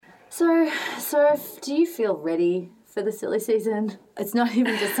Do you feel ready for the silly season? It's not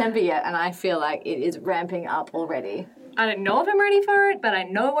even December yet, and I feel like it is ramping up already. I don't know if I'm ready for it, but I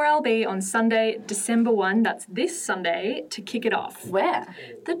know where I'll be on Sunday, December 1, that's this Sunday, to kick it off. Where?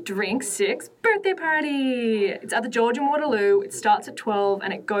 The Drink 6 birthday party. It's at the George in Waterloo. It starts at 12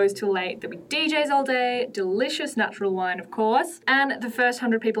 and it goes till late. There'll be DJs all day, delicious natural wine, of course, and the first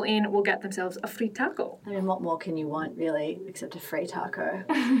 100 people in will get themselves a free taco. I mean, what more can you want, really, except a free taco?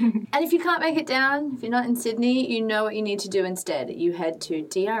 And if you can't make it down, if you're not in Sydney, you know what you need to do instead. You head to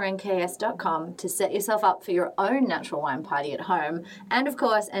drnks.com to set yourself up for your own natural wine party at home, and of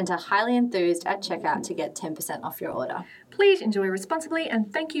course enter Highly Enthused at checkout to get 10% off your order. Please enjoy responsibly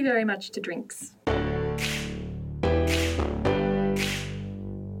and thank you very much to Drinks.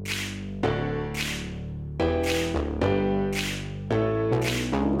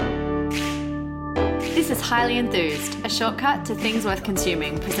 This is Highly Enthused, a shortcut to things worth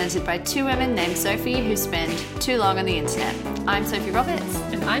consuming, presented by two women named Sophie who spend too long on the internet. I'm Sophie Roberts.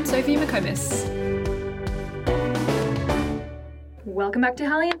 And I'm Sophie McComas. Welcome back to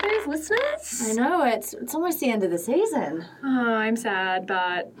Highly Enthused, listeners. I know, it's almost the end of the season. Oh, I'm sad,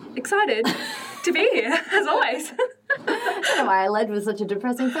 but excited to be here, as always. I don't know why I led with such a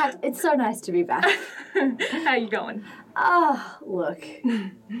depressing fact. It's so nice to be back. How you going? Look,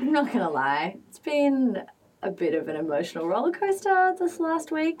 I'm not going to lie. It's been a bit of an emotional roller coaster this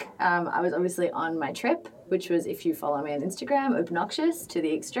last week. I was obviously on my trip, which was, if you follow me on Instagram, obnoxious to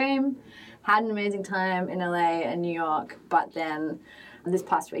the extreme. Had an amazing time in LA and New York, but then this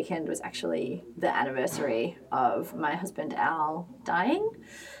past weekend was actually the anniversary of my husband Al dying.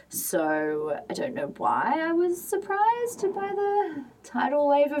 So I don't know why I was surprised by the tidal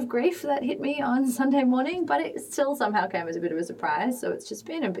wave of grief that hit me on Sunday morning, but it still somehow came as a bit of a surprise. So it's just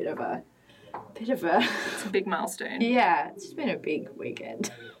been a bit of a it's a big milestone. Yeah, it's just been a big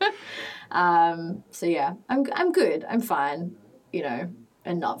weekend. So yeah, I'm good. I'm fine,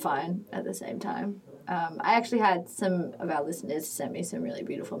 and not fine at the same time. I actually had some of our listeners send me some really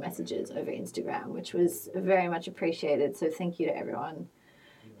beautiful messages over Instagram, which was very much appreciated. So thank you to everyone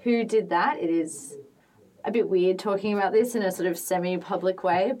who did that. It is a bit weird talking about this in a sort of semi-public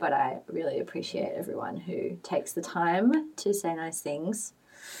way, but I really appreciate everyone who takes the time to say nice things.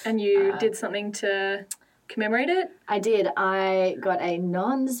 And you did something to commemorate it? I did. I got a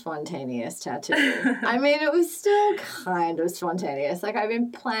non-spontaneous tattoo. I mean, it was still kind of spontaneous. Like, I've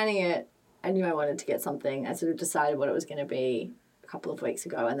been planning it. I knew I wanted to get something. I sort of decided what it was going to be a couple of weeks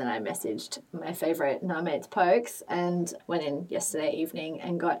ago, and then I messaged my favourite Narmates Pokes and went in yesterday evening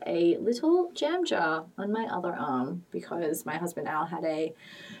and got a little jam jar on my other arm because my husband Al had a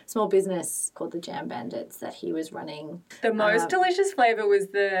small business called the Jam Bandits that he was running. The most delicious flavour was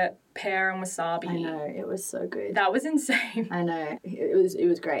the pear and wasabi. I know, it was so good. That was insane. I know, it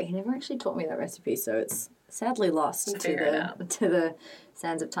was great. He never actually taught me that recipe, so it's sadly lost to the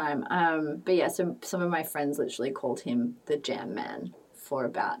sands of time. But yeah, so some of my friends literally called him the Jam Man for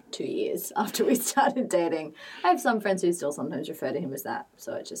about 2 years after we started dating. I have some friends who still sometimes refer to him as that,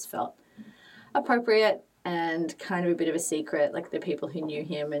 so it just felt appropriate and kind of a bit of a secret. Like, the people who knew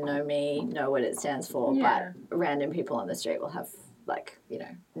him and know me know what it stands for, but random people on the street will have,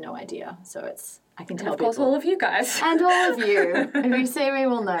 no idea. So I can tell people. Of course, all of you guys. And all of you. If you see me,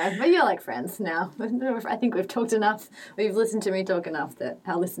 will know. But you're like friends now. I think we've talked enough. We've listened to me talk enough that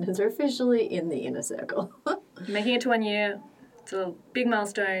our listeners are officially in the inner circle. Making it to 1 year. It's a big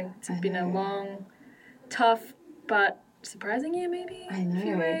milestone. It's been a long, tough, but surprising year, maybe? I know. In a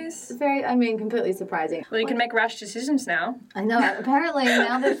few ways. It's completely surprising. Well, you can make rash decisions now. I know. Apparently,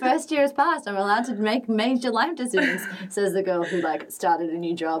 now the first year has passed, I'm allowed to make major life decisions, says the girl who, started a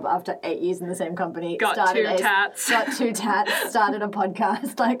new job after 8 years in the same company. Got two tats, started a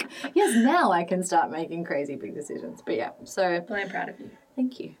podcast. Yes, now I can start making crazy big decisions. But yeah, so... Well, I'm proud of you.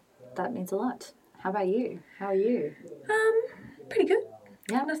 Thank you. That means a lot. How about you? How are you? Pretty good.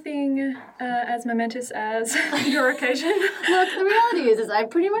 Yeah. Nothing as momentous as your occasion. Look, the reality is I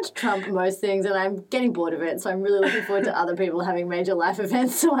pretty much trump most things and I'm getting bored of it, so I'm really looking forward to other people having major life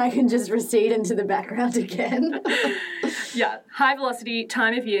events so I can just recede into the background again. Yeah, high velocity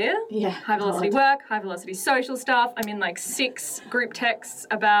time of year. Yeah. High velocity work, high velocity social stuff. I'm in 6 group texts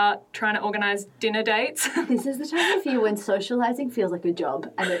about trying to organise dinner dates. This is the time of year when socialising feels like a job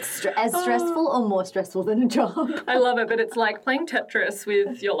and it's as stressful or more stressful than a job. I love it, but it's like playing Tetris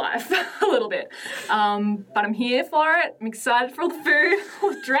with your life a little bit. But I'm here for it. I'm excited for all the food,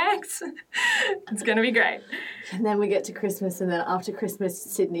 all the drinks. It's going to be great. And then we get to Christmas, and then after Christmas,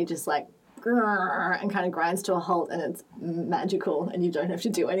 Sydney just and kind of grinds to a halt, and it's magical and you don't have to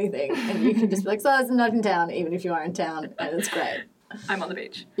do anything and you can just be like, so I'm not in town, even if you are in town, and it's great. I'm on the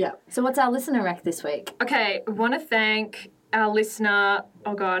beach. Yeah. So what's our listener rec this week? Okay, I want to thank our listener,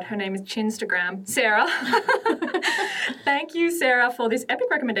 oh God, her name is Chinstagram, Sarah. Thank you, Sarah, for this epic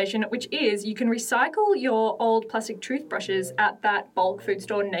recommendation, which is you can recycle your old plastic toothbrushes at that bulk food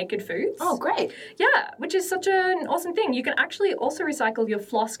store, Naked Foods. Oh, great. Yeah, which is such an awesome thing. You can actually also recycle your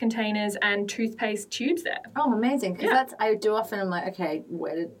floss containers and toothpaste tubes there. Oh, amazing. Because I do often, I'm like, okay,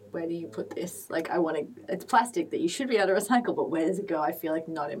 where do you put this? Like, it's plastic that you should be able to recycle, but where does it go? I feel like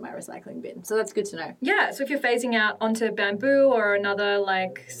not in my recycling bin. So that's good to know. Yeah, so if you're phasing out onto bamboo or another,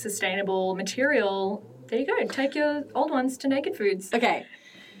 like, sustainable material, there you go. Take your old ones to Naked Foods. Okay.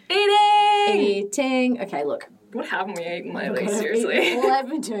 Eating! Okay, look. What haven't we eaten lately, seriously? All I've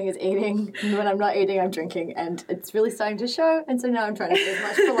been doing is eating. When I'm not eating, I'm drinking. And it's really starting to show. And so now I'm trying to do as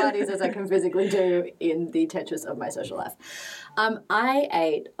much Pilates as I can physically do in the Tetris of my social life. I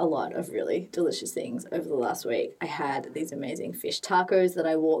ate a lot of really delicious things over the last week. I had these amazing fish tacos that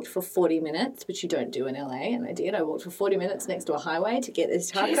I walked for 40 minutes, which you don't do in LA, and I did. I walked for 40 minutes next to a highway to get these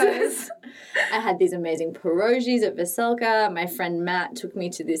tacos. Jesus. I had these amazing pierogies at Veselka. My friend Matt took me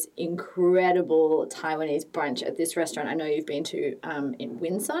to this incredible Taiwanese brunch at this restaurant I know you've been to in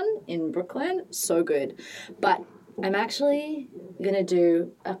Winsun in Brooklyn. So good. But I'm actually going to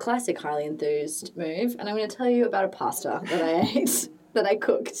do a classic highly enthused move, and I'm going to tell you about a pasta that I ate, that I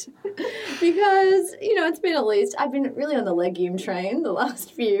cooked. Because, it's been I've been really on the legume train the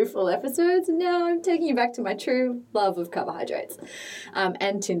last few full episodes, and now I'm taking you back to my true love of carbohydrates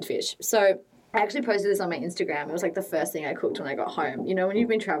and tinned fish. So I actually posted this on my Instagram. It was like the first thing I cooked when I got home. When you've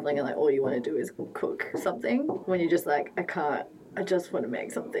been traveling and like all you want to do is cook something, when you're just like, I just want to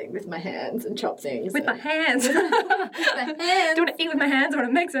make something with my hands and chop things. With my hands. With my hands. Do you want to eat with my hands? I want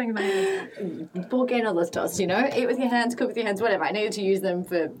to make something with my hands. ¿Por qué no los dos, Eat with your hands, cook with your hands, whatever. I needed to use them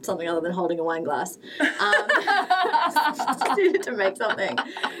for something other than holding a wine glass. To make something.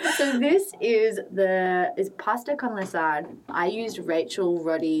 So this is pasta con lasad. I used Rachel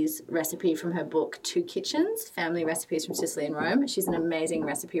Roddy's recipe from her book, Two Kitchens, Family Recipes from Sicily and Rome. She's an amazing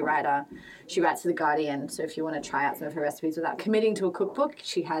recipe writer. She writes for The Guardian, so if you want to try out some of her recipes without committing to a cookbook,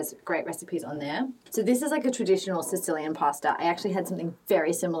 she has great recipes on there. So this is like a traditional Sicilian pasta. I actually had something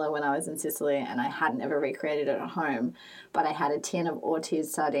very similar when I was in Sicily, and I hadn't ever recreated it at home, but I had a tin of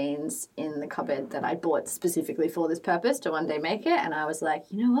Ortiz sardines in the cupboard that I bought specifically for this purpose to one day make it, and I was like,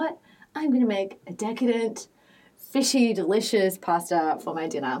 you know what? I'm going to make a decadent, fishy, delicious pasta for my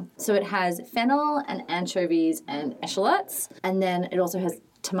dinner. So it has fennel and anchovies and eschalots, and then it also has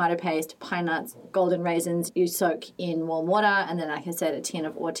tomato paste, pine nuts, golden raisins you soak in warm water, and then, like I said, a tin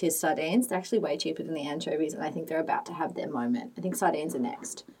of Ortiz sardines. They're actually way cheaper than the anchovies, and I think they're about to have their moment. I think sardines are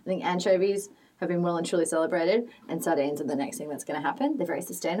next. I think anchovies have been well and truly celebrated, and sardines are the next thing that's going to happen. They're very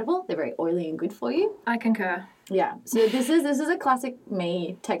sustainable. They're very oily and good for you. I concur. Yeah. So this is a classic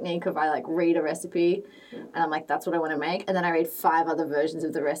me technique of I read a recipe, and I'm like, that's what I want to make, and then I read 5 other versions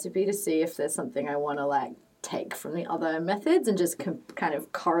of the recipe to see if there's something I want to take from the other methods and just kind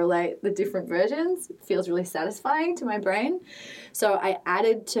of correlate the different versions. It feels really satisfying to my brain. So I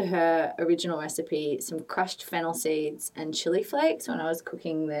added to her original recipe some crushed fennel seeds and chili flakes when I was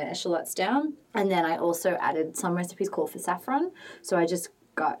cooking the eschalots down. And then I also added, some recipes call for saffron. So I just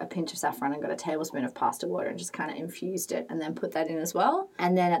got a pinch of saffron and got a tablespoon of pasta water and just kind of infused it and then put that in as well.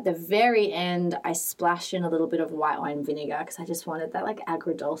 And then at the very end, I splashed in a little bit of white wine vinegar because I just wanted that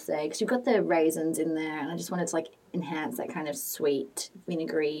agrodulce, because you've got the raisins in there, and I just wanted to enhance that kind of sweet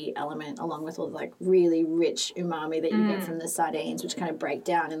vinegary element along with all the really rich umami that you get from the sardines, which kind of break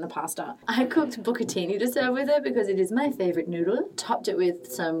down in the pasta. I cooked bucatini to serve with it because it is my favorite noodle. Topped it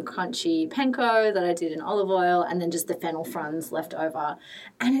with some crunchy panko that I did in olive oil, and then just the fennel fronds left over.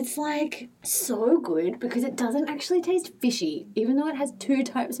 And it's so good because it doesn't actually taste fishy, even though it has 2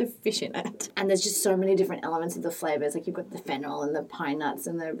 types of fish in it. And there's just so many different elements of the flavors. You've got the fennel and the pine nuts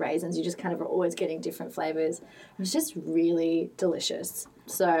and the raisins. You just kind of are always getting different flavors. It was just really delicious.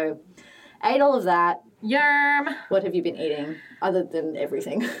 So I ate all of that. Yum! What have you been eating other than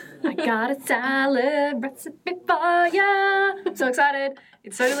everything? I got a salad recipe for ya. I'm so excited.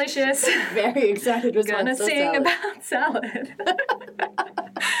 It's so delicious. Very excited response. Gonna sing about salad.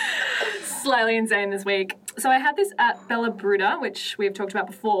 Slightly insane this week. So I had this at Bella Bruta, which we've talked about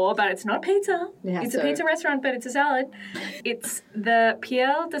before, but it's not a pizza. Yeah, it's a pizza restaurant, but it's a salad. It's the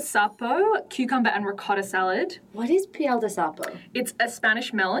Piel de Sapo cucumber and ricotta salad. What is Piel de Sapo? It's a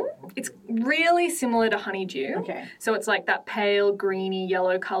Spanish melon. It's really similar to honeydew. Okay. So it's that pale, greeny,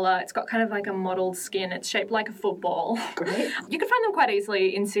 yellow colour. It's got kind of a mottled skin. It's shaped like a football. Great. You can find them quite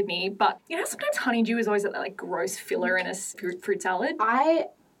easily in Sydney, but sometimes honeydew is always that gross filler in a fruit salad.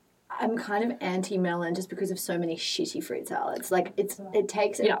 I'm kind of anti-melon just because of so many shitty fruit salads. Like, it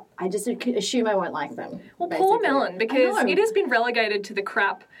takes... Yeah. I just assume I won't like them. Well, basically. poor melon, because I know. it has been relegated to the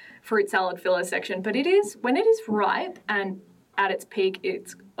crap fruit salad filler section, but it is, when it is ripe and at its peak,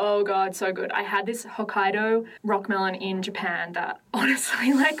 it's, oh God, so good. I had this Hokkaido rock melon in Japan that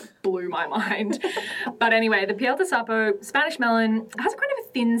honestly, like, blew my mind. But anyway, the Piel de Sapo Spanish melon has kind of a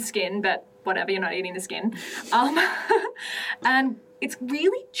thin skin, but whatever, you're not eating the skin. And it's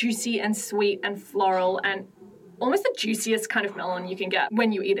really juicy and sweet and floral and almost the juiciest kind of melon you can get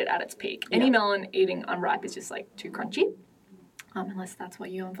when you eat it at its peak. Any melon eating unripe is just, like, too crunchy. Unless that's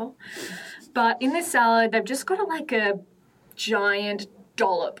what you're going for. But in this salad, they've just got a giant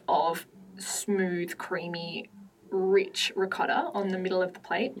dollop of smooth, creamy, rich ricotta on the middle of the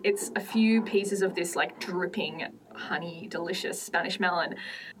plate. It's a few pieces of this like dripping, honey, delicious Spanish melon.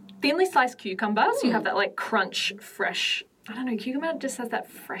 Thinly sliced cucumber, so you have that like crunch, fresh, I don't know, cucumber just has that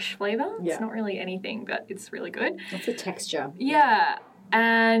fresh flavour. Yeah. It's not really anything, but it's really good. It's the texture. Yeah,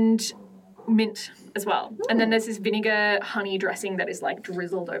 and mint as well. And then there's this vinegar honey dressing that is like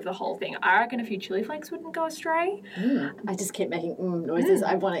drizzled over the whole thing. I reckon a few chili flakes wouldn't go astray. I just keep making noises.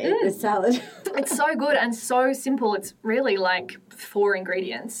 I want to eat this salad. It's so good and so simple. It's really like 4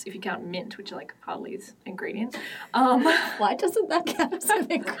 ingredients, if you count mint, which like hardly is ingredient. Why doesn't that count as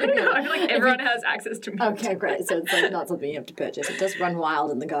an ingredient? I know, I feel like everyone has access to mint. Okay, great. So it's like not something you have to purchase. It does run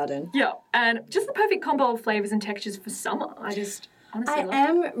wild in the garden. Yeah, and just the perfect combo of flavours and textures for summer. I just honestly I love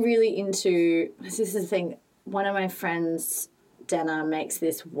am really into, this is the thing, one of my friends, Dana, makes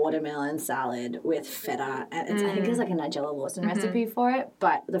this watermelon salad with feta. And it's, I think it's like a Nigella Lawson recipe for it.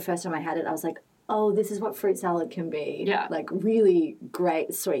 But the first time I had it, I was like, oh, this is what fruit salad can be. Yeah. Like I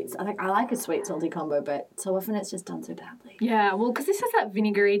like a sweet salty combo, but so often it's just done so badly. Yeah, well, because this has that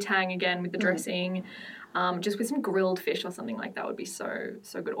vinegary tang again with the dressing. Just with some grilled fish or something like that would be so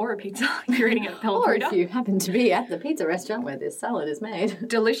good. Or a pizza if you're eating at Or Pellegrino. if you happen to be at the pizza restaurant where this salad is made.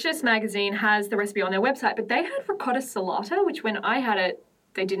 Delicious Magazine has the recipe on their website, but they had ricotta salata, which when I had it,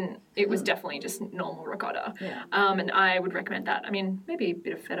 they didn't. It was definitely just normal ricotta. Yeah. And I would recommend that. I mean, maybe a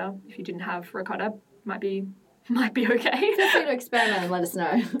bit of feta if you didn't have ricotta might be okay. Feel free to experiment and let us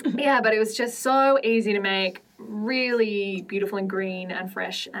know. Yeah, but it was just so easy to make, really beautiful and green and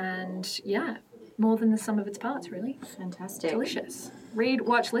fresh, and yeah, more than the sum of its parts, really. Fantastic. Delicious. Read,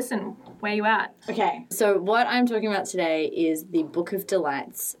 watch, listen. Where you at? Okay, so what I'm talking about today is The Book of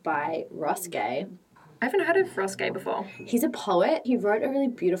Delights by Ross Gay. I haven't heard of Ross Gay before. He's a poet. He wrote a really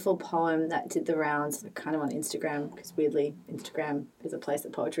beautiful poem that did the rounds kind of on Instagram, because weirdly Instagram is a place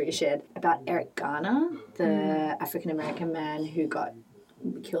that poetry is shared, about Eric Garner, the African-American man who got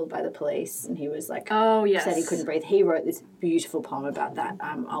killed by the police, and he was like, Oh, yes. said he couldn't breathe. He wrote this beautiful poem about that.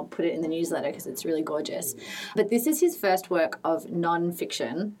 I'll put it in the newsletter because it's really gorgeous. But this is his first work of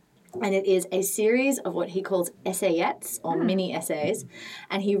non-fiction, and it is a series of what he calls essayettes, or mini essays,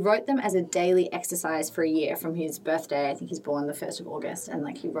 and he wrote them as a daily exercise for a year from his birthday. I think he's born the 1st of August, and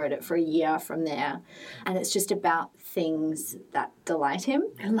like he wrote it for a year from there, and it's just about things that delight him.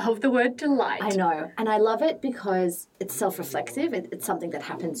 I love the word delight. I know, and I love it because it's self-reflexive. It's something that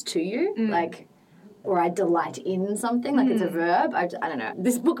happens to you, like, or I delight in something, like it's a verb. I don't know.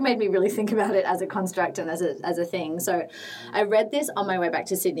 This book made me really think about it as a construct and as a thing. So I read this on my way back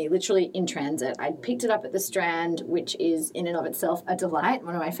to Sydney, literally in transit. I picked it up at the Strand, which is in and of itself a delight.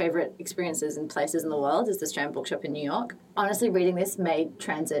 One of my favourite experiences and places in the world is the Strand Bookshop in New York. Honestly, reading this made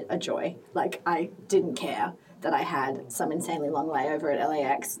transit a joy. Like, I didn't care that I had some insanely long layover at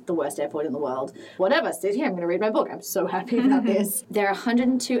LAX, the worst airport in the world. Whatever, sit here, I'm going to read my book. I'm so happy about this. There are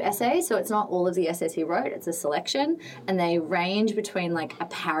 102 essays, so it's not all of the essays he wrote, it's a selection, and they range between like a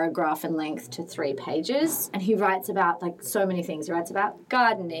paragraph in length to 3 pages. And he writes about like so many things. He writes about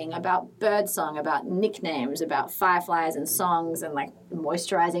gardening, about birdsong, about nicknames, about fireflies and songs, and like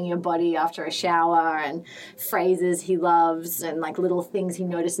moisturizing your body after a shower, and phrases he loves, and like little things he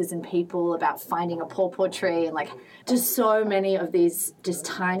notices in people, about finding a pawpaw tree, and like just so many of these just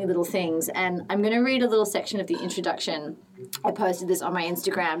tiny little things. And I'm going to read a little section of the introduction. I posted this on my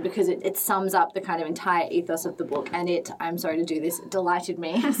Instagram because it sums up the kind of entire ethos of the book, and I'm sorry to do this, it delighted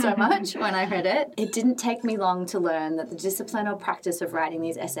me so much when I read it. It didn't take me long to learn that the discipline or practice of writing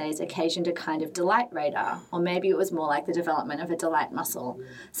these essays occasioned a kind of delight radar, or maybe it was more like the development of a delight muscle,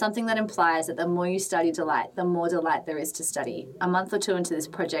 something that implies that the more you study delight, the more delight there is to study. A month or 2 into this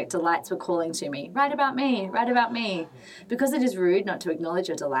project, delights were calling to me, write about me, write about me. Because it is rude not to acknowledge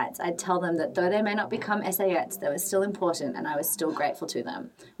your delights, I'd tell them that though they may not become essayettes, they were still important, and I was still grateful to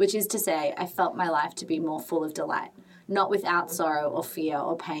them, which is to say, I felt my life to be more full of delight, not without sorrow or fear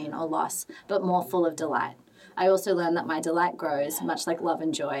or pain or loss, but more full of delight. I also learned that my delight grows much like love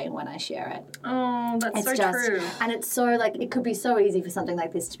and joy when I share it. Oh, that's It's so just, true. and it's so like, it could be so easy for something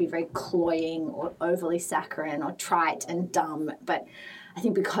like this to be very cloying or overly saccharine or trite and dumb, but I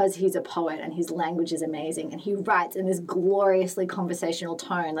think because he's a poet and his language is amazing and he writes in this gloriously conversational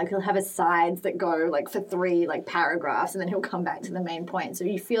tone, like he'll have his sides that go like for 3 like paragraphs and then he'll come back to the main point. So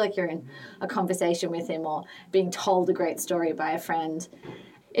you feel like you're in a conversation with him or being told a great story by a friend.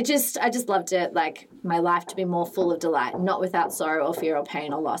 I just loved it, like my life to be more full of delight, not without sorrow or fear or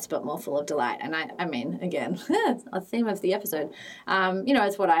pain or loss, but more full of delight. And I mean, again, a theme of the episode,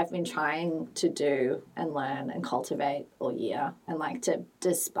 it's what I've been trying to do and learn and cultivate all year. And like to,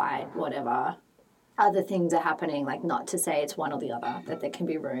 despite whatever other things are happening, like not to say it's one or the other, that there can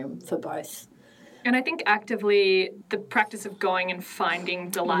be room for both. And I think actively the practice of going and finding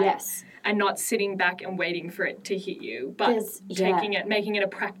delight. Yes. And not sitting back and waiting for it to hit you, but making it a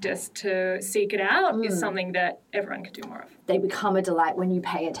practice to seek it out is something that everyone could do more of. They become a delight when you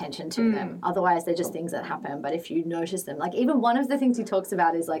pay attention to them. Otherwise, they're just things that happen. But if you notice them, like even one of the things he talks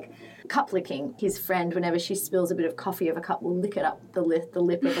about is like cup licking. His friend, whenever she spills a bit of coffee of a cup, will lick it up the lip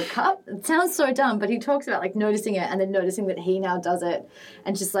of a cup. It sounds so dumb, but he talks about like noticing it and then noticing that he now does it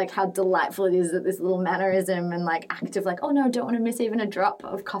and just like how delightful it is that this little mannerism and like act of like, oh no, I don't want to miss even a drop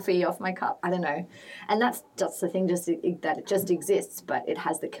of coffee off my cup. I don't know. And that's the thing, that it just exists, but it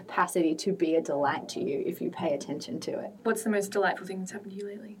has the capacity to be a delight to you if you pay attention to it. What's the most delightful thing that's happened to you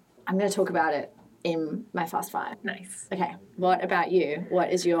lately? I'm going to talk about it in my Fast Five. Nice. Okay. What about you?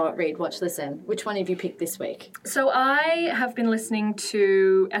 What is your read, watch, listen? Which one have you picked this week? So I have been listening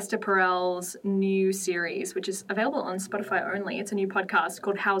to Esther Perel's new series, which is available on Spotify only. It's a new podcast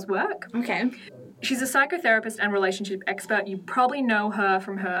called How's Work? Okay. She's a psychotherapist and relationship expert. You probably know her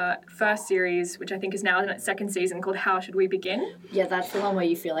from her first series, which I think is now in its second season, called How Should We Begin? Yeah, that's the one where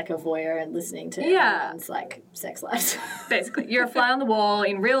you feel like a voyeur and listening to everyone's like sex lives. Basically, you're a fly on the wall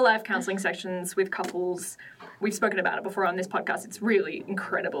in real life counselling sessions with couples. We've spoken about it before on this podcast. It's really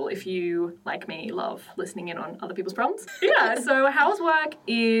incredible if you, like me, love listening in on other people's problems. Yeah, so How's Work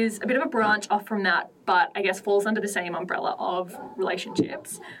is a bit of a branch off from that, but I guess falls under the same umbrella of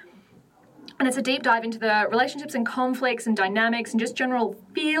relationships. And it's a deep dive into the relationships and conflicts and dynamics and just general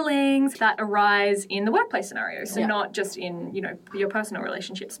feelings that arise in the workplace scenario. So not just in, your personal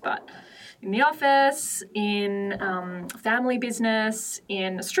relationships, but in the office, in family business,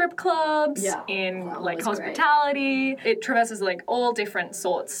 in strip clubs, in hospitality. Great. It traverses like all different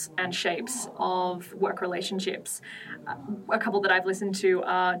sorts and shapes of work relationships. A couple that I've listened to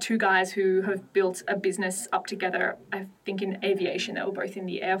are 2 guys who have built a business up together, I think in aviation. They were both in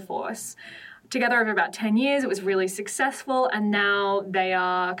the Air Force. Together over about 10 years, it was really successful, and now they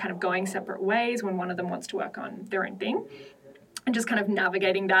are kind of going separate ways when one of them wants to work on their own thing. And just kind of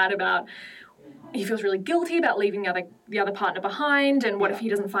navigating that about, he feels really guilty about leaving the other partner behind, and what if he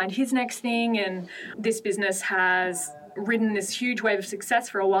doesn't find his next thing, and this business has ridden this huge wave of success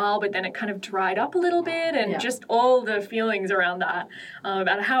for a while, but then it kind of dried up a little bit, and just all the feelings around that,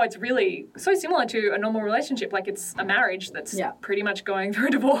 about how it's really so similar to a normal relationship, like it's a marriage that's pretty much going through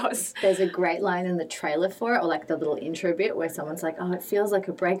a divorce. There's a great line in the trailer for it, or like the little intro bit where someone's like, oh, it feels like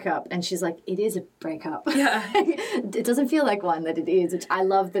a breakup, and she's like, it is a breakup. Yeah. It doesn't feel like one, that it is, which I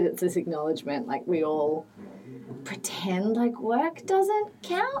love that it's this acknowledgement, like we all pretend like work doesn't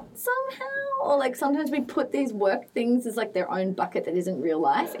count somehow, or like sometimes we put these work things as like their own bucket that isn't real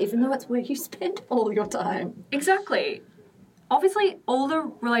life, even though it's where you spend all your time. Exactly. Obviously, all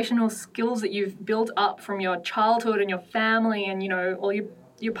the relational skills that you've built up from your childhood and your family and, all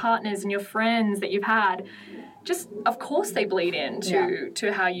your partners and your friends that you've had, just, of course, they bleed into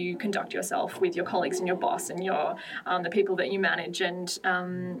to how you conduct yourself with your colleagues and your boss and your the people that you manage and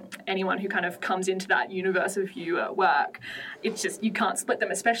anyone who kind of comes into that universe of you at work. It's just, you can't split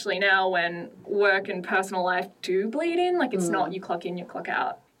them, especially now when work and personal life do bleed in. Like, it's not you clock in, you clock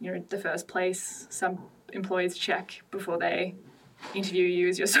out. The first place some employees check before they interview you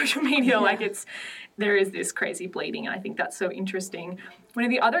is your social media. Like, there is this crazy bleeding, and I think that's so interesting. One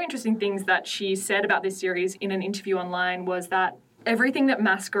of the other interesting things that she said about this series in an interview online was that everything that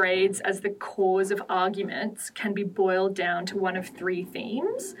masquerades as the cause of arguments can be boiled down to one of 3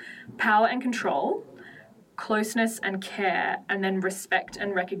 themes: power and control, closeness and care, and then respect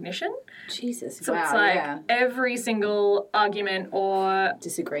and recognition. Jesus, so it's like every single argument or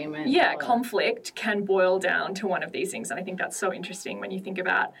disagreement, conflict can boil down to one of these things. And I think that's so interesting when you think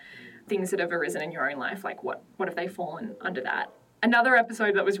about things that have arisen in your own life, like what have they fallen under that? Another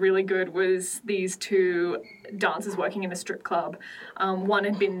episode that was really good was these 2 dancers working in a strip club. One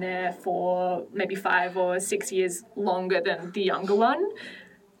had been there for maybe 5 or 6 years longer than the younger one.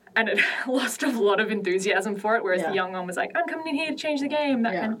 And it lost a lot of enthusiasm for it, whereas Yeah. the young one was like, I'm coming in here to change the game,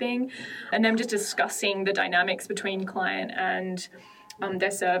 that Yeah. kind of thing. And them just discussing the dynamics between client and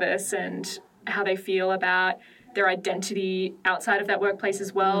their service and how they feel about their identity outside of that workplace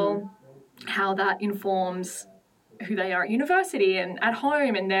as well, how that informs who they are at university and at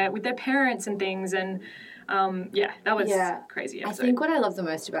home and with their parents and things. And that was crazy episode. I think what I love the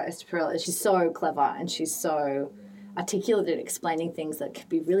most about Esther Perel is she's so clever and she's so articulate at explaining things that could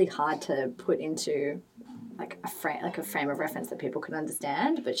be really hard to put into like a frame of reference that people can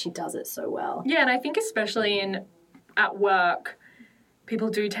understand, but she does it so well. Yeah, and I think especially at work, people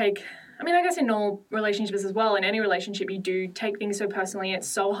do take, I mean, I guess in all relationships as well, in any relationship, you do take things so personally. It's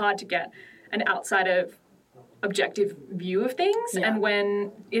so hard to get an outside of objective view of things. Yeah. And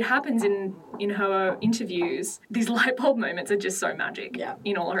when it happens in her interviews, these light bulb moments are just so magic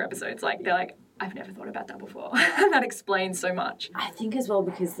in all her episodes. Like, they're like, I've never thought about that before. That explains so much. I think as well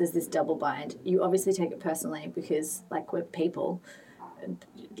because there's this double bind. You obviously take it personally because, like, we're people.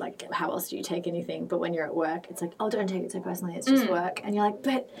 Like, how else do you take anything? But when you're at work, it's like, oh, don't take it so personally. It's just work. And you're like,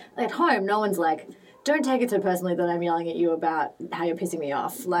 but at home, no one's like, don't take it so personally that I'm yelling at you about how you're pissing me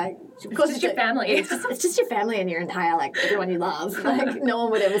off. Like, of course, It's just your family. It's just your family and your entire, like, everyone you love. Like, no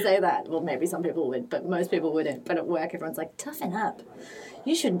one would ever say that. Well, maybe some people would, but most people wouldn't. But at work, everyone's like, toughen up.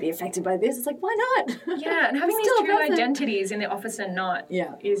 You shouldn't be affected by this. It's like, why not? Yeah, and having these Still a two person. identities in the office and not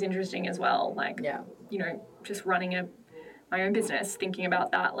Yeah. is interesting as well. Like, Yeah. you know, just running my own business, thinking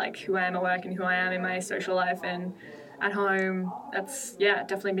about that, like who I am at work and who I am in my social life and at home. That's,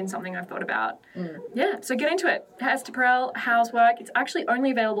 definitely been something I've thought about. Yeah, so get into it. Esther Perel, How's Work. It's actually only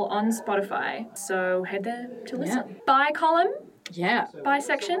available on Spotify, so head there to listen. Buy column, Yeah. buy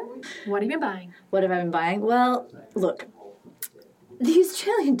section. What have you been buying? What have I been buying? Well, look, the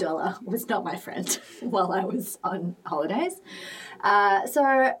Australian dollar was not my friend while I was on holidays. So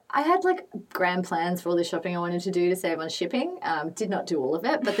I had like grand plans for all the shopping I wanted to do to save on shipping. Did not do all of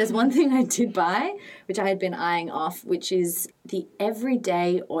it, but there's one thing I did buy, which I had been eyeing off, which is the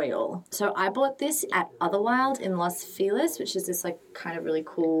Everyday Oil. So I bought this at Otherwild in Los Feliz, which is this like kind of really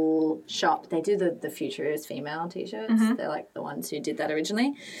cool shop. They do the Future is Female t-shirts. They're like the ones who did that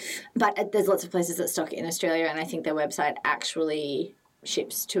originally. But there's lots of places that stock it in Australia, and I think their website actually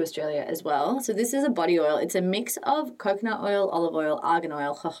ships to Australia as well. So this is a body oil. It's a mix of coconut oil, olive oil, argan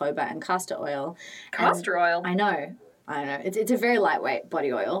oil, jojoba, and castor oil. Castor oil. I know. It's a very lightweight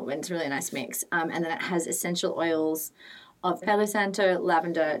body oil. It's a really nice mix. And then it has essential oils of Palo Santo,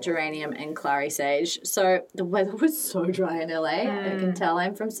 lavender, geranium, and clary sage. So the weather was so dry in LA. I can tell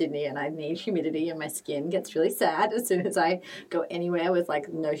I'm from Sydney and I need humidity, and my skin gets really sad as soon as I go anywhere with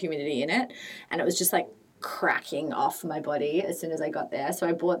like no humidity in it. And it was just like cracking off my body as soon as I got there. So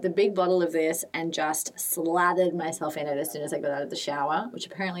I bought the big bottle of this and just slathered myself in it as soon as I got out of the shower, which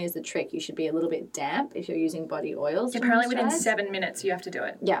apparently is the trick. You should be a little bit damp if you're using body oils. Apparently within 7 minutes you have to do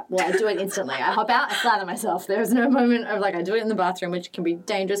it. Yeah, well, I do it instantly. I hop out, I slather myself. There's no moment of like, I do it in the bathroom, which can be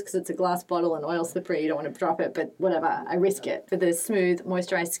dangerous because it's a glass bottle and oil slippery. You don't want to drop it, but whatever. I risk it for the smooth,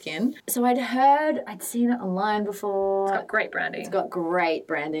 moisturized skin. So I'd seen it online before. It's got great branding. It's got great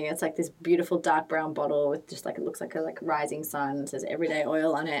branding. It's like this beautiful dark brown bottle with just like, it looks like a like rising sun. It says Everyday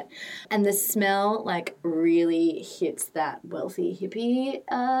Oil on it. And the smell like really hits that wealthy hippie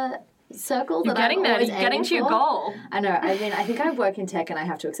circle You're that getting I'm there. always You're getting aiming to your for. goal. I know. I mean, I think I work in tech and I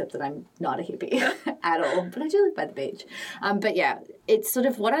have to accept that I'm not a hippie at all. But I do live by the beach. But yeah, it's sort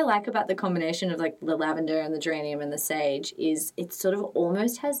of what I like about the combination of like the lavender and the geranium and the sage is it sort of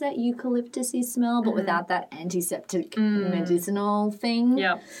almost has that eucalyptus-y smell, but without that antiseptic medicinal thing.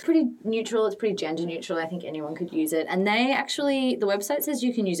 Yeah. It's pretty neutral. It's pretty gender neutral. I think anyone could use it. And they actually, the website says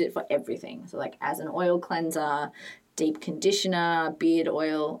you can use it for everything. So like as an oil cleanser, deep conditioner, beard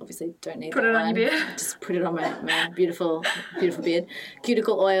oil. Obviously, don't need Put that it on your one. beard. Just put it on my beautiful, beautiful beard.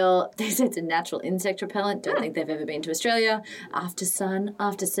 Cuticle oil. They say it's a natural insect repellent. Don't think they've ever been to Australia. After sun,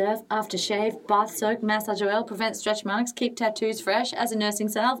 after surf, after shave, bath soak, massage oil, prevent stretch marks, keep tattoos fresh as a nursing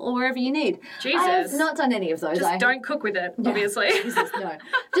salve or wherever you need. Jesus. I have not done any of those. Just don't cook with it, obviously. Jesus, no.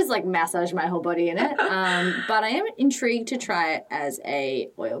 Just like massage my whole body in it. But I am intrigued to try it as a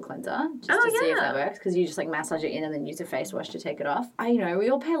oil cleanser just to see if that works, because you just like massage it in and then use a face wash to take it off. We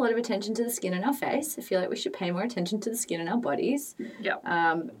all pay a lot of attention to the skin in our face. I feel like we should pay more attention to the skin in our bodies. Yep.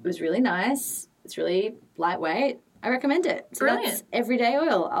 It was really nice. It's really lightweight. I recommend it. So Brilliant. That's Everyday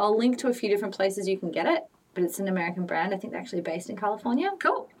Oil. I'll link to a few different places you can get it, but it's an American brand. I think they're actually based in California.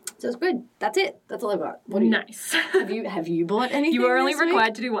 Cool. So it's good. That's it. That's all I've got. What do you Nice. have you bought anything? You were only this week?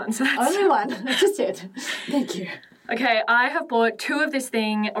 required to do one, so that's... Only one. I just did. Thank you. Okay, I have bought 2 of this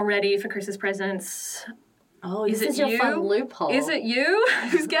thing already for Christmas presents. Oh, Is this is it your fun you? loophole. Is it you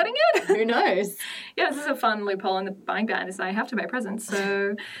who's getting it? Who knows? Yeah, this is a fun loophole in the buying ban is I have to buy presents,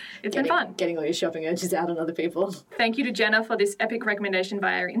 so it's been fun. Getting all your shopping urges out on other people. Thank you to Jenna for this epic recommendation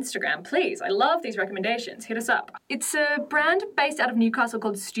via Instagram. Please, I love these recommendations. Hit us up. It's a brand based out of Newcastle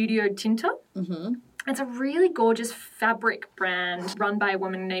called Studio Tinta. Mm-hmm. It's a really gorgeous fabric brand run by a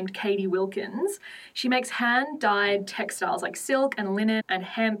woman named Katie Wilkins. She makes hand-dyed textiles like silk and linen and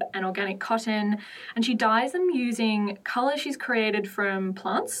hemp and organic cotton, and she dyes them using colours she's created from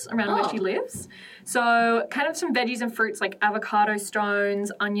plants around where she lives. So kind of some veggies and fruits like avocado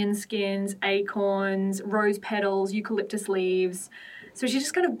stones, onion skins, acorns, rose petals, eucalyptus leaves. So she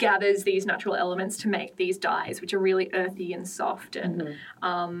just kind of gathers these natural elements to make these dyes, which are really earthy and soft and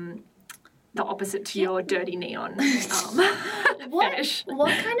the opposite to your dirty neon fetish.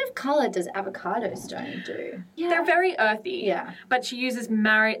 What kind of colour does avocado stone do? They're very earthy. Yeah. But she uses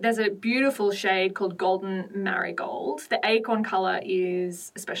there's a beautiful shade called Golden Marigold. The acorn colour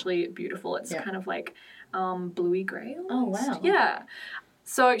is especially beautiful. It's kind of like bluey grey almost. Oh, wow. Yeah.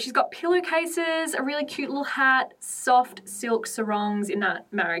 So she's got pillowcases, a really cute little hat, soft silk sarongs in that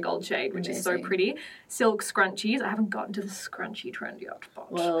marigold shade, which is so pretty. Silk scrunchies. I haven't gotten to the scrunchie trend yet,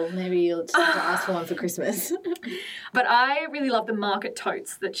 but... Well, maybe you'll just have to ask for one for Christmas. But I really love the market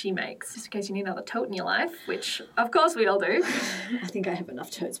totes that she makes, just in case you need another tote in your life, which, of course, we all do. I think I have enough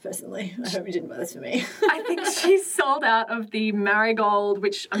totes, personally. I hope you didn't buy this for me. I think she's sold out of the marigold,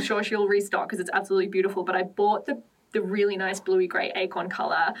 which I'm sure she'll restock because it's absolutely beautiful, but I bought the really nice bluey grey acorn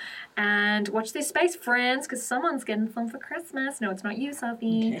colour. And watch this space, friends, because someone's getting some for Christmas. No, it's not you,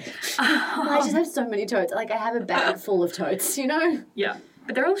 Sophie. Okay. I just have so many totes. Like, I have a bag full of totes, you know? Yeah.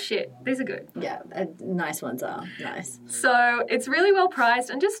 But they're all shit. These are good. Yeah, nice ones are. Nice. So it's really well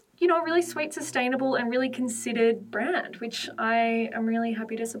priced and just, you know, really sweet, sustainable and really considered brand, which I am really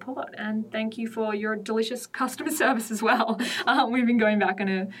happy to support. And thank you for your delicious customer service as well. We've been going back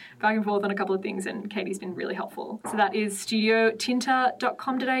and forth on a couple of things and Katie's been really helpful. So that is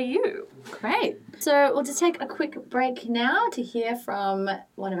studiotinta.com.au. Great. So we'll just take a quick break now to hear from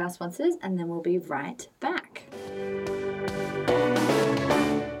one of our sponsors and then we'll be right back.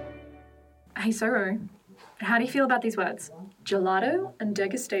 Hey, Soro, how do you feel about these words? Gelato and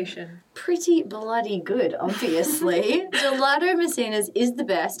degustation. Pretty bloody good, obviously. Gelato Messina's is the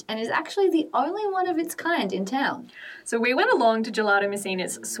best and is actually the only one of its kind in town. So we went along to Gelato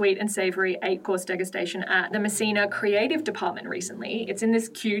Messina's sweet and savoury 8-course degustation at the Messina Creative Department recently. It's in this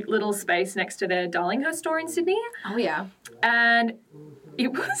cute little space next to their Darlinghurst store in Sydney. Oh, yeah. And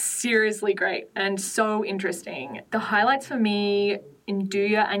it was seriously great and so interesting. The highlights for me...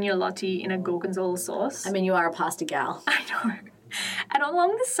 Nduja agnolotti in a gorgonzola sauce. I mean, you are a pasta gal. I know. And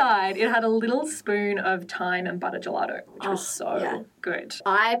along the side, it had a little spoon of thyme and butter gelato, which was so good.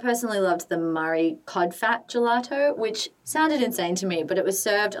 I personally loved the Murray cod fat gelato, which sounded insane to me, but it was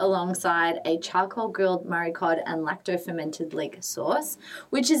served alongside a charcoal grilled Murray cod and lacto-fermented leek sauce,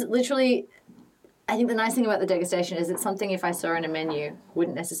 which is literally... I think the nice thing about the degustation is it's something if I saw in a menu,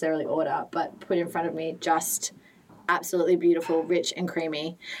 wouldn't necessarily order, but put in front of me just... absolutely beautiful, rich and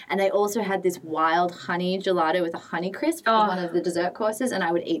creamy. And they also had this wild honey gelato with a honey crisp as one of the dessert courses, and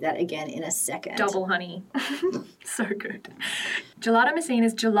I would eat that again in a second. Double honey. So good. Gelato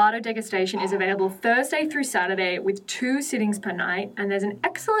Messina's gelato degustation is available Thursday through Saturday with 2 sittings per night, and there's an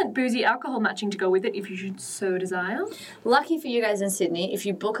excellent boozy alcohol matching to go with it if you should so desire. Lucky for you guys in Sydney, if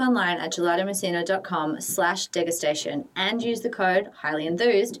you book online at gelatomessina.com/degustation and use the code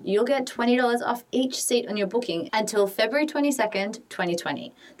HighlyEnthused, you'll get $20 off each seat on your booking until February 22nd,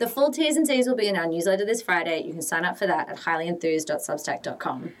 2020. The full T's and C's will be in our newsletter this Friday. You can sign up for that at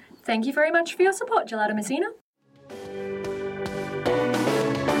highlyenthused.substack.com. Thank you very much for your support, Gelato Messina.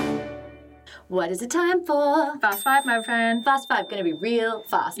 What is it time for? Fast 5, my friend. Fast 5, going to be real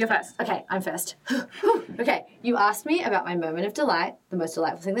fast. You're first. Okay, I'm first. Okay, you asked me about my moment of delight, the most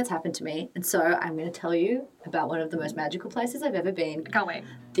delightful thing that's happened to me, and so I'm going to tell you about one of the most magical places I've ever been. Can't wait.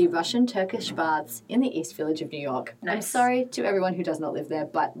 The Russian Turkish baths in the East Village of New York. Nice. I'm sorry to everyone who does not live there,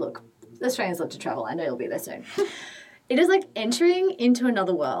 but look, Australians love to travel. I know you'll be there soon. It is like entering into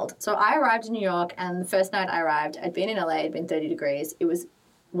another world. So I arrived in New York, and the first night I arrived, I'd been in LA, it'd been 30 degrees. It was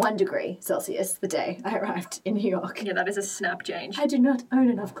 1 degree Celsius the day I arrived in New York. Yeah, that is a snap change. I do not own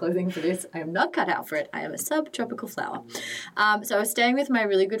enough clothing for this. I am not cut out for it. I am a subtropical flower. So I was staying with my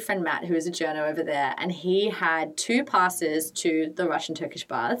really good friend Matt, who is a journo over there, and he had 2 passes to the Russian Turkish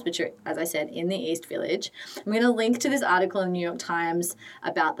baths, which are, as I said, in the East Village. I'm going to link to this article in the New York Times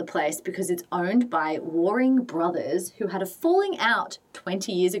about the place because it's owned by warring brothers who had a falling out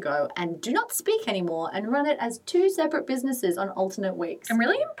 20 years ago and do not speak anymore and run it as 2 separate businesses on alternate weeks. I'm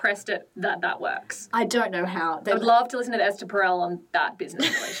really impressed at that works. I don't know how. I would love to listen to Esther Perel on that business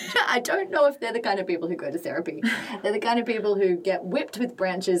relationship. I don't know if they're the kind of people who go to therapy. They're the kind of people who get whipped with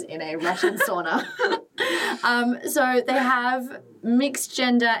branches in a Russian sauna. So they have mixed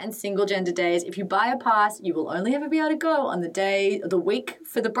gender and single gender days. If you buy a pass, you will only ever be able to go on the week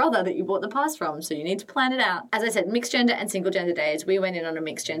for the brother that you bought the pass from. So you need to plan it out. As I said, mixed gender and single gender days. We went in on a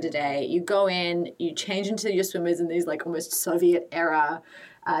mixed gender day. You go in, you change into your swimmers in these like almost Soviet era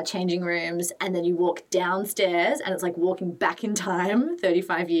changing rooms, and then you walk downstairs and it's like walking back in time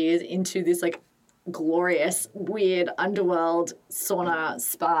 35 years into this like glorious, weird underworld sauna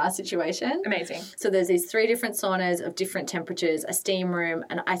spa situation. Amazing. So there's these 3 different saunas of different temperatures, a steam room,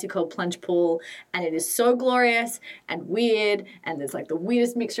 an icy cold plunge pool, and it is so glorious and weird, and there's like the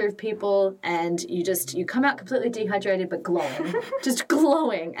weirdest mixture of people, and you come out completely dehydrated but glowing. Just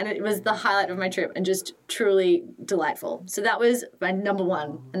glowing. And it was the highlight of my trip and just truly delightful. So that was my number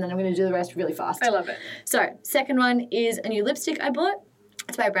 1, and then I'm going to do the rest really fast. I love it. So second one is a new lipstick I bought.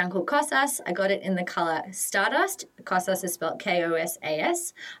 It's by a brand called Kosas. I got it in the colour Stardust. Kosas is spelled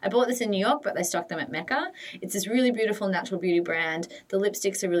Kosas. I bought this in New York, but they stock them at Mecca. It's this really beautiful natural beauty brand. The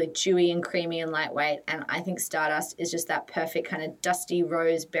lipsticks are really dewy and creamy and lightweight, and I think Stardust is just that perfect kind of dusty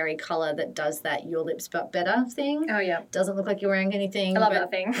rose berry colour that does that your lips but better thing. Oh, yeah. Doesn't look like you're wearing anything. I love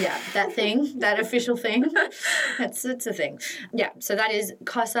that thing. Yeah, that thing, that official thing. It's a thing. Yeah, so that is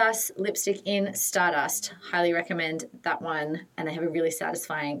Kosas lipstick in Stardust. Highly recommend that one, and they have a really satisfying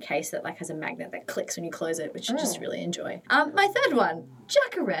case that like has a magnet that clicks when you close it, which I just really enjoy. My third one,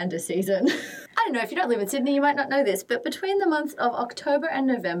 Jacaranda season. I don't know, if you don't live in Sydney, you might not know this, but between the months of October and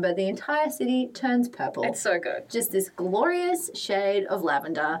November, the entire city turns purple. It's so good. Just this glorious shade of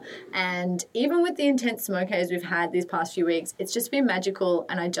lavender. And even with the intense smoke haze we've had these past few weeks, it's just been magical,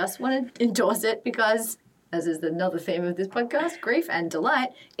 and I just want to endorse it because, as is another theme of this podcast, grief and delight,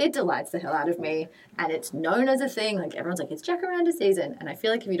 it delights the hell out of me. And it's known as a thing. Like, everyone's like, it's Jacaranda season. And I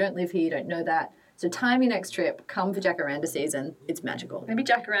feel like if you don't live here, you don't know that. So time your next trip, come for Jacaranda season. It's magical. Maybe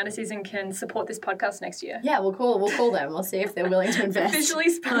Jacaranda season can support this podcast next year. Yeah, we'll call them. We'll see if they're willing to invest. Officially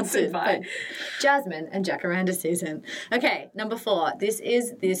sponsored by Jasmine and Jacaranda season. Okay, number 4. This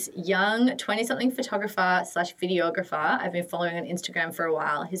is this young 20-something photographer / videographer I've been following on Instagram for a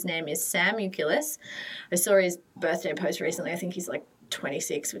while. His name is Sam Eukilis. I saw his birthday post recently. I think he's like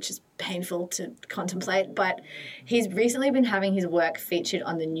 26, which is painful to contemplate, but he's recently been having his work featured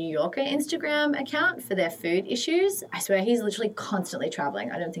on the New Yorker Instagram account for their food issues. I swear he's literally constantly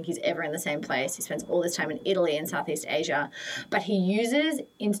traveling. I don't think he's ever in the same place. He spends all this time in Italy and Southeast Asia, but he uses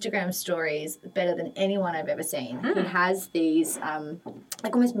Instagram stories better than anyone I've ever seen. He has these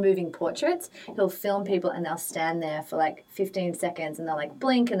like almost moving portraits. He'll film people and they'll stand there for like 15 seconds and they'll like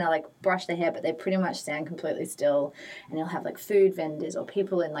blink and they'll like brush their hair, but they pretty much stand completely still, and he'll have like food vendors or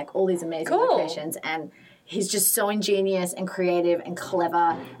people in like all these amazing locations, and he's just so ingenious and creative and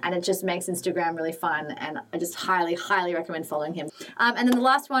clever, and it just makes Instagram really fun, and I just highly, highly recommend following him. And then the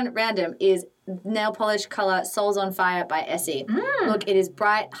last one, random, is nail polish colour Souls on Fire by Essie. Look, it is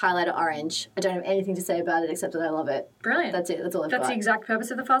bright highlighter orange. I don't have anything to say about it except that I love it. Brilliant. That's it. That's all I've got. That's the exact purpose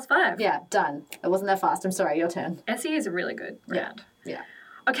of the Fast 5. Yeah, done. It wasn't that fast. I'm sorry. Your turn. Essie is a really good brand. Yeah.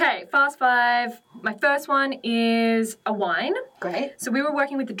 Okay, Fast 5. My first one is a wine. Great. So we were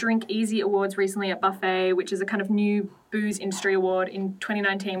working with the Drink Easy Awards recently at Buffet, which is a kind of new booze industry award in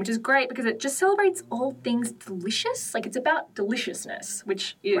 2019, which is great because it just celebrates all things delicious. Like, it's about deliciousness,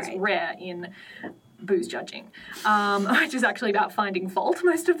 which is rare in booze judging, which is actually about finding fault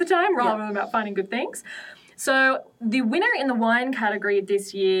most of the time rather than about finding good things. So the winner in the wine category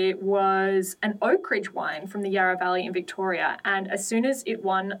this year was an Oak Ridge wine from the Yarra Valley in Victoria. And as soon as it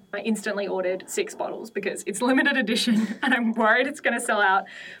won, I instantly ordered 6 bottles because it's limited edition and I'm worried it's going to sell out.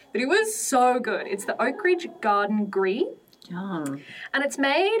 But it was so good. It's the Oak Ridge Garden Gris. Yum. And it's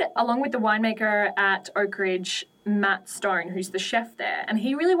made along with the winemaker at Oak Ridge, Matt Stone, who's the chef there. And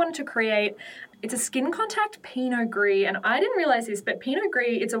he really wanted to create... It's a skin contact Pinot Gris, and I didn't realise this, but Pinot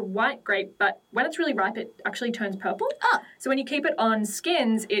Gris, it's a white grape, but when it's really ripe, it actually turns purple. So when you keep it on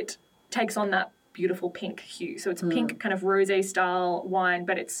skins, it takes on that beautiful pink hue. So it's a pink kind of rosé style wine,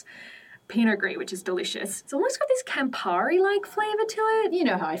 but it's Pinot Gris, which is delicious. It's almost got this Campari-like flavour to it. You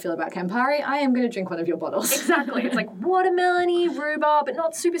know how I feel about Campari. I am going to drink one of your bottles. Exactly. It's like watermelon-y, rhubarb, but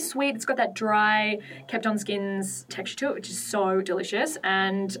not super sweet. It's got that dry, kept-on skins texture to it, which is so delicious.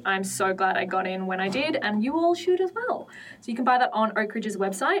 And I'm so glad I got in when I did, and you all should as well. So you can buy that on Oak Ridge's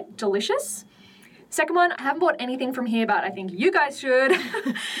website. Delicious. Second one, I haven't bought anything from here, but I think you guys should.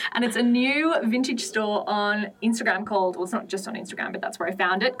 And it's a new vintage store on Instagram called, well, it's not just on Instagram, but that's where I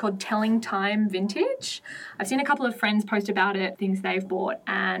found it, called Telling Time Vintage. I've seen a couple of friends post about it, things they've bought,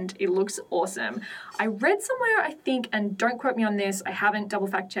 and it looks awesome. I read somewhere, I think, and don't quote me on this, I haven't double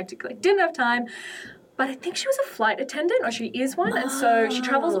fact checked it because I didn't have time, but I think she was a flight attendant, or she is one, and so she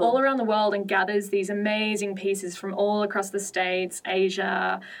travels all around the world and gathers these amazing pieces from all across the States,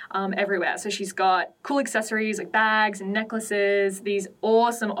 Asia, everywhere. So she's got cool accessories like bags and necklaces, these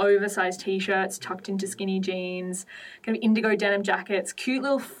awesome oversized t-shirts tucked into skinny jeans, kind of indigo denim jackets, cute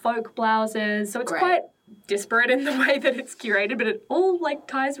little folk blouses. So it's quite disparate in the way that it's curated, but it all like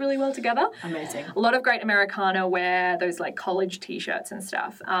ties really well together. Amazing. A lot of great Americana wear, those like college t-shirts and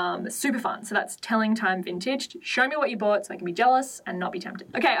stuff. Super fun. So that's Telling Time Vintage. Show me what you bought so I can be jealous and not be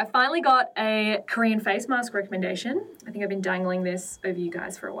tempted. Okay, I finally got a Korean face mask recommendation. I think I've been dangling this over you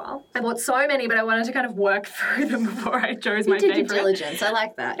guys for a while. I bought so many, but I wanted to kind of work through them before I chose my favorite. You did your diligence. I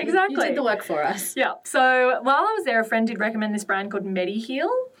like that. Exactly. You did the work for us. Yeah. So while I was there, a friend did recommend this brand called Mediheal.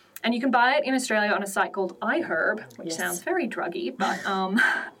 And you can buy it in Australia on a site called iHerb, which sounds very druggy, but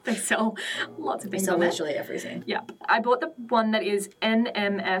they sell lots of things on there. Literally everything. Yeah. I bought the one that is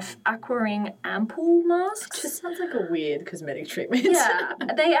NMF Aquaring Ampoule Mask. It just sounds like a weird cosmetic treatment. Yeah.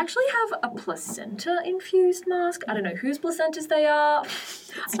 They actually have a placenta-infused mask. I don't know whose placentas they are.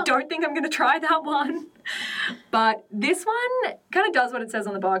 I don't think I'm going to try that one. But this one kind of does what it says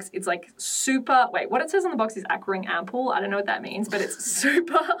on the box. It's like super... Wait, what it says on the box is Aquaring Ampoule. I don't know what that means, but it's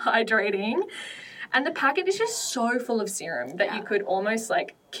super hydrating. And the packet is just so full of serum that you could almost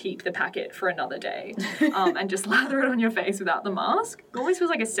like keep the packet for another day and just lather it on your face without the mask. It almost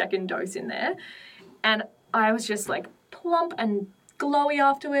feels like a second dose in there. And I was just like plump and glowy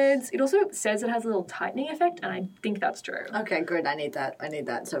afterwards. It also says it has a little tightening effect, and I think that's true. Okay, good. I need that. I need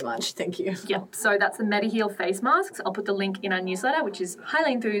that so much. Thank you. Yep. So that's the Mediheal face masks. I'll put the link in our newsletter, which is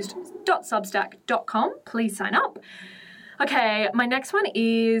highlyenthused.substack.com. Please sign up. Okay, my next one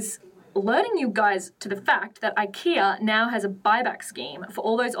is alerting you guys to the fact that IKEA now has a buyback scheme for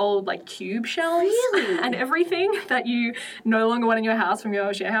all those old like cube shelves and everything that you no longer want in your house from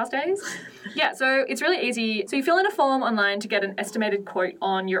your share house days. Yeah, so it's really easy. So you fill in a form online to get an estimated quote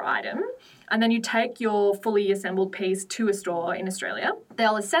on your item, and then you take your fully assembled piece to a store in Australia.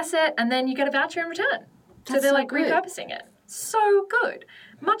 They'll assess it, and then you get a voucher in return. So they're like repurposing it. So good.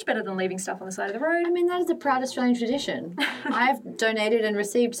 Much better than leaving stuff on the side of the road. I mean, that is a proud Australian tradition. I've donated and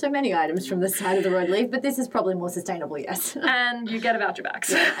received so many items from the side of the road leave, but this is probably more sustainable, yes. And you get a voucher back.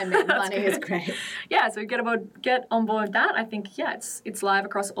 So I mean, money is great. Yeah, so get on board with that. I think, yeah, it's live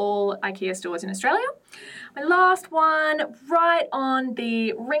across all IKEA stores in Australia. My last one, right on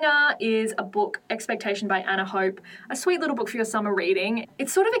the ringer, is a book, Expectation by Anna Hope, a sweet little book for your summer reading.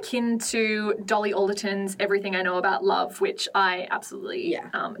 It's sort of akin to Dolly Alderton's Everything I Know About Love, which I absolutely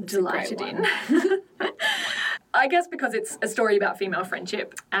delighted in. I guess because it's a story about female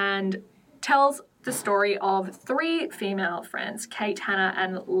friendship and tells the story of three female friends, Kate, Hannah,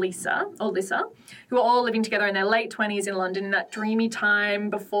 and Lisa, who are all living together in their late 20s in London in that dreamy time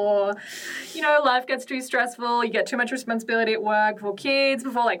before, life gets too stressful, you get too much responsibility at work, before kids,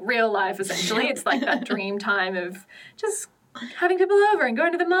 before like real life essentially. It's like that dream time of just having people over and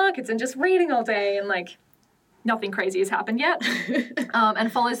going to the markets and just reading all day and like nothing crazy has happened yet.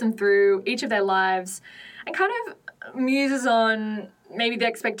 And follows them through each of their lives and kind of muses on maybe the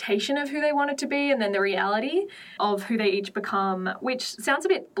expectation of who they want it to be and then the reality of who they each become, which sounds a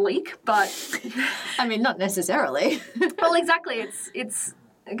bit bleak, but... I mean, not necessarily. Well, exactly. It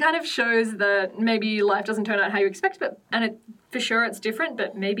kind of shows that maybe life doesn't turn out how you expect, for sure it's different,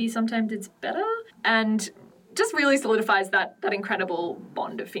 but maybe sometimes it's better. And just really solidifies that incredible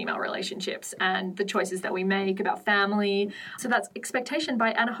bond of female relationships and the choices that we make about family. So that's Expectation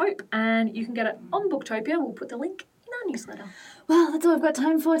by Anna Hope, and you can get it on Booktopia. We'll put the link in our newsletter. Well, that's all we've got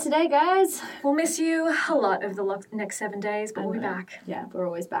time for today, guys. We'll miss you a lot over the next 7 days, but we'll be back. Yeah, we're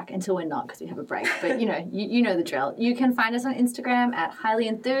always back until we're not because we have a break. But, you know the drill. You can find us on Instagram at Highly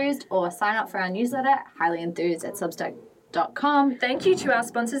Enthused or sign up for our newsletter, highlyenthused@substack.com. Thank you to our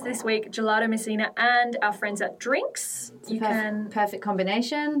sponsors this week, Gelato Messina and our friends at Drinks. Perfect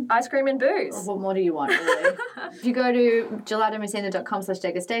combination. Ice cream and booze. What more do you want, really? If you go to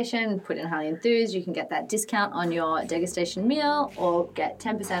gelatomessina.com/degustation, put in Highly Enthused, you can get that discount on your degustation meal or get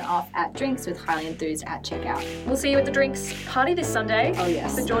 10% off at Drinks with Highly Enthused at checkout. We'll see you at the Drinks party this Sunday. Oh,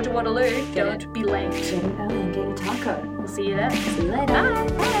 yes. For Georgia Waterloo. Don't be late. Get in early and get your taco. We'll see you there. See you later. Bye.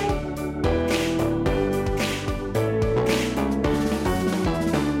 Bye.